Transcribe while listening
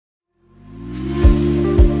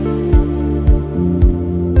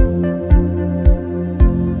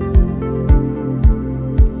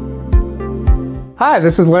Hi,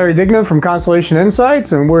 this is Larry Dignan from Constellation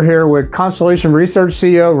Insights, and we're here with Constellation Research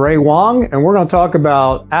CEO Ray Wang, and we're going to talk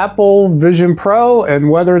about Apple Vision Pro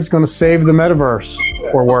and whether it's going to save the metaverse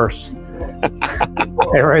or worse.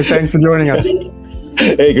 Hey, Ray, thanks for joining us.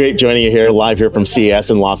 Hey, great joining you here live here from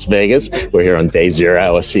CES in Las Vegas. We're here on day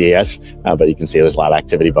 0 of CES, but you can see there's a lot of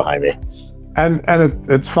activity behind me. And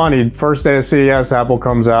it's funny, first day of CES, Apple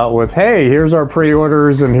comes out with, hey, here's our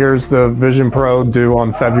pre-orders and here's the Vision Pro due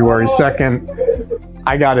on February 2nd.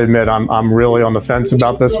 I gotta admit, I'm really on the fence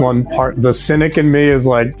about this one. The cynic in me is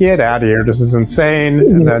like, get out of here, this is insane.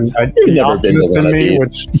 And then the optimist in me,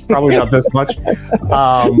 which is probably not this much.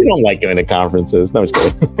 You don't like going to conferences. No, I'm just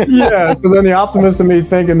kidding. Yeah, so then the optimist in me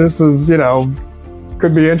thinking this is,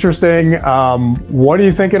 could be interesting. What do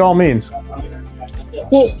you think it all means?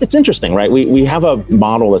 Well, it's interesting, right? We have a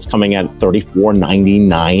model that's coming at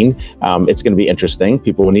 $34.99. It's going to be interesting.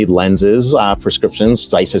 People will need lenses, prescriptions.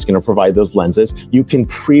 Zeiss is going to provide those lenses. You can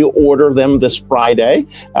pre-order them this Friday,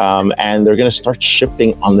 and they're going to start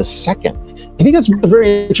shipping on the 2nd. I think that's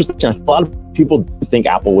very interesting. A lot of people think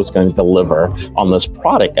Apple was going to deliver on this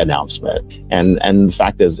product announcement. And the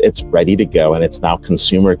fact is it's ready to go and it's now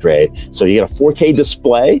consumer grade. So you get a 4K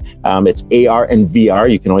display. It's AR and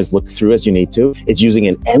VR. You can always look through as you need to. It's using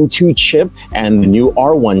an M2 chip and the new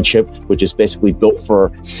R1 chip, which is basically built for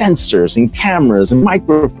sensors and cameras and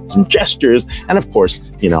microphones and gestures. And of course,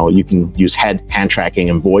 you can use hand tracking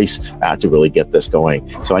and voice to really get this going.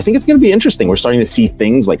 So I think it's going to be interesting. We're starting to see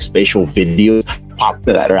things like spatial videos pop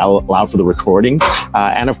that are allowed for the recording.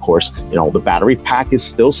 And of course, the battery pack is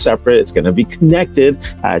still separate. It's going to be connected.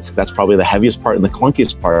 That's probably the heaviest part and the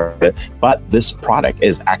clunkiest part of it. But this product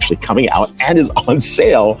is actually coming out and is on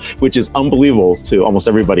sale, which is unbelievable to almost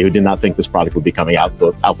everybody who did not think this product would be coming out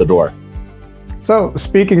the door. So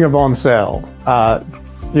speaking of on sale,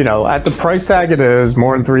 at the price tag it is,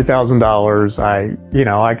 more than $3,000,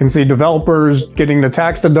 I can see developers getting the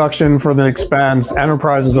tax deduction for the expense,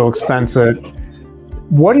 enterprises will expense it.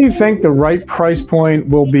 What do you think the right price point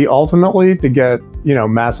will be ultimately to get,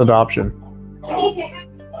 mass adoption?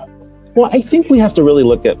 Well, I think we have to really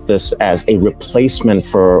look at this as a replacement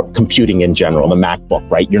for computing in general, the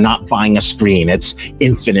MacBook, right? You're not buying a screen, it's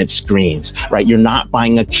infinite screens, right? You're not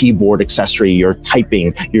buying a keyboard accessory, you're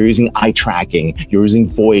typing, you're using eye tracking, you're using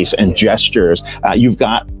voice and gestures. You've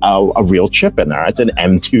got a real chip in there. It's an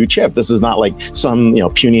M2 chip. This is not like some,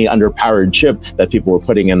 puny underpowered chip that people were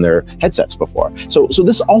putting in their headsets before. So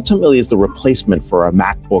this ultimately is the replacement for a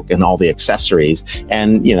MacBook and all the accessories.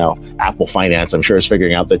 And, Apple Finance, I'm sure, is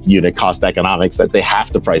figuring out that unit cost economics that they have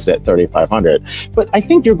to price it at $3,500. But I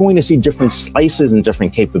think you're going to see different slices and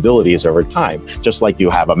different capabilities over time. Just like you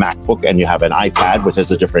have a MacBook and you have an iPad, which is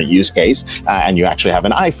a different use case, and you actually have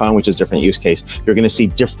an iPhone, which is a different use case. You're going to see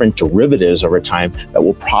different derivatives over time that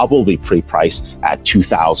will probably pre-price at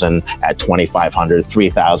 $2,000, at $2,500,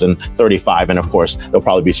 $3,000, $3,500, and of course, there'll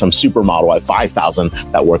probably be some supermodel at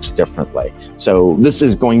 $5,000 that works differently. So this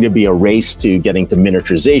is going to be a race to getting to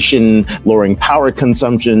miniaturization, lowering power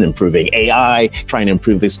consumption, improving AI, trying to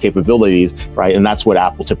improve these capabilities, right? And that's what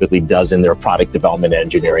Apple typically does in their product development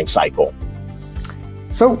engineering cycle.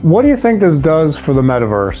 So what do you think this does for the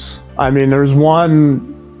metaverse? I mean, there's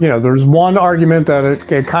one argument that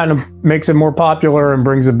it kind of makes it more popular and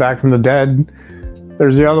brings it back from the dead.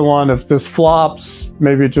 There's the other one, if this flops,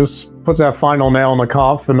 maybe it just puts that final nail in the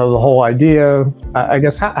coffin of the whole idea. I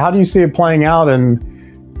guess, how do you see it playing out?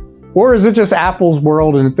 Or is it just Apple's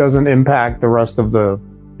world and it doesn't impact the rest of the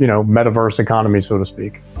metaverse economy, so to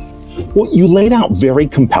speak? Well, you laid out very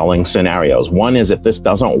compelling scenarios. One is if this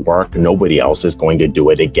doesn't work, nobody else is going to do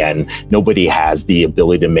it again. Nobody has the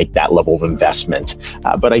ability to make that level of investment.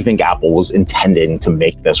 But I think Apple was intending to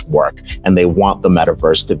make this work, and they want the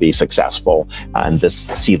metaverse to be successful. And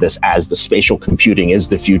see this as the spatial computing is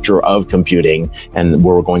the future of computing, and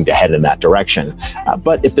we're going to head in that direction.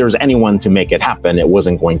 But if there's anyone to make it happen, it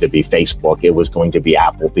wasn't going to be Facebook. It was going to be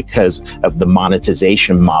Apple because of the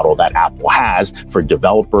monetization model that Apple has for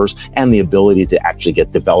developers and the ability to actually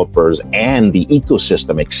get developers and the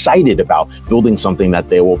ecosystem excited about building something that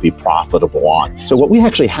they will be profitable on. So what we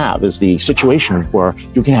actually have is the situation where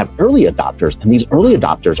you can have early adopters, and these early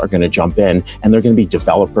adopters are going to jump in and they're going to be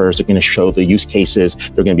developers, they're going to show the use cases,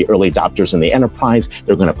 they're going to be early adopters in the enterprise,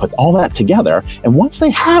 they're going to put all that together. And once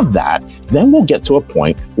they have that, then we'll get to a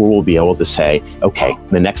point where we'll be able to say, okay,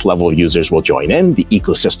 the next level of users will join in, the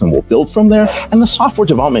ecosystem will build from there, and the software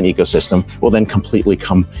development ecosystem will then completely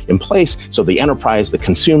come in place. So the enterprise, the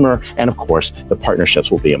consumer, and of course, the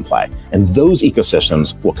partnerships will be in play. And those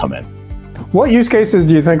ecosystems will come in. What use cases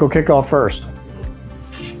do you think will kick off first?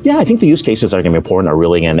 Yeah, I think the use cases that are going to be important are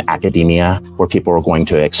really in academia, where people are going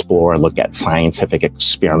to explore and look at scientific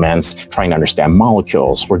experiments, trying to understand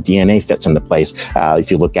molecules, where DNA fits into place. If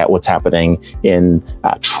you look at what's happening in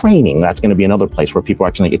training, that's going to be another place where people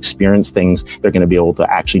actually experience things. They're going to be able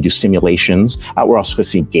to actually do simulations. We're also going to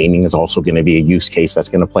see gaming is also going to be a use case that's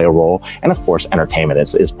going to play a role. And of course, entertainment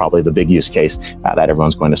is probably the big use case that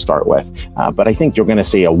everyone's going to start with. But I think you're going to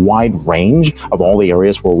see a wide range of all the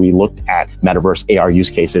areas where we looked at metaverse AR use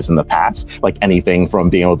cases in the past, like anything from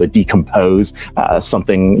being able to decompose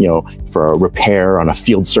something, for a repair on a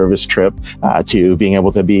field service trip, to being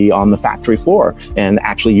able to be on the factory floor and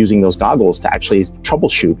actually using those goggles to actually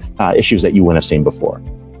troubleshoot issues that you wouldn't have seen before.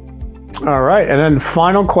 All right. And then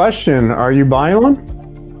final question, are you buying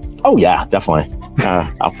one? Oh yeah, definitely.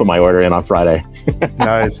 I'll put my order in on Friday.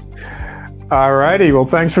 Nice. All righty. Well,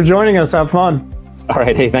 thanks for joining us. Have fun. All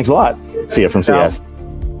right. Hey, thanks a lot. See you from CS.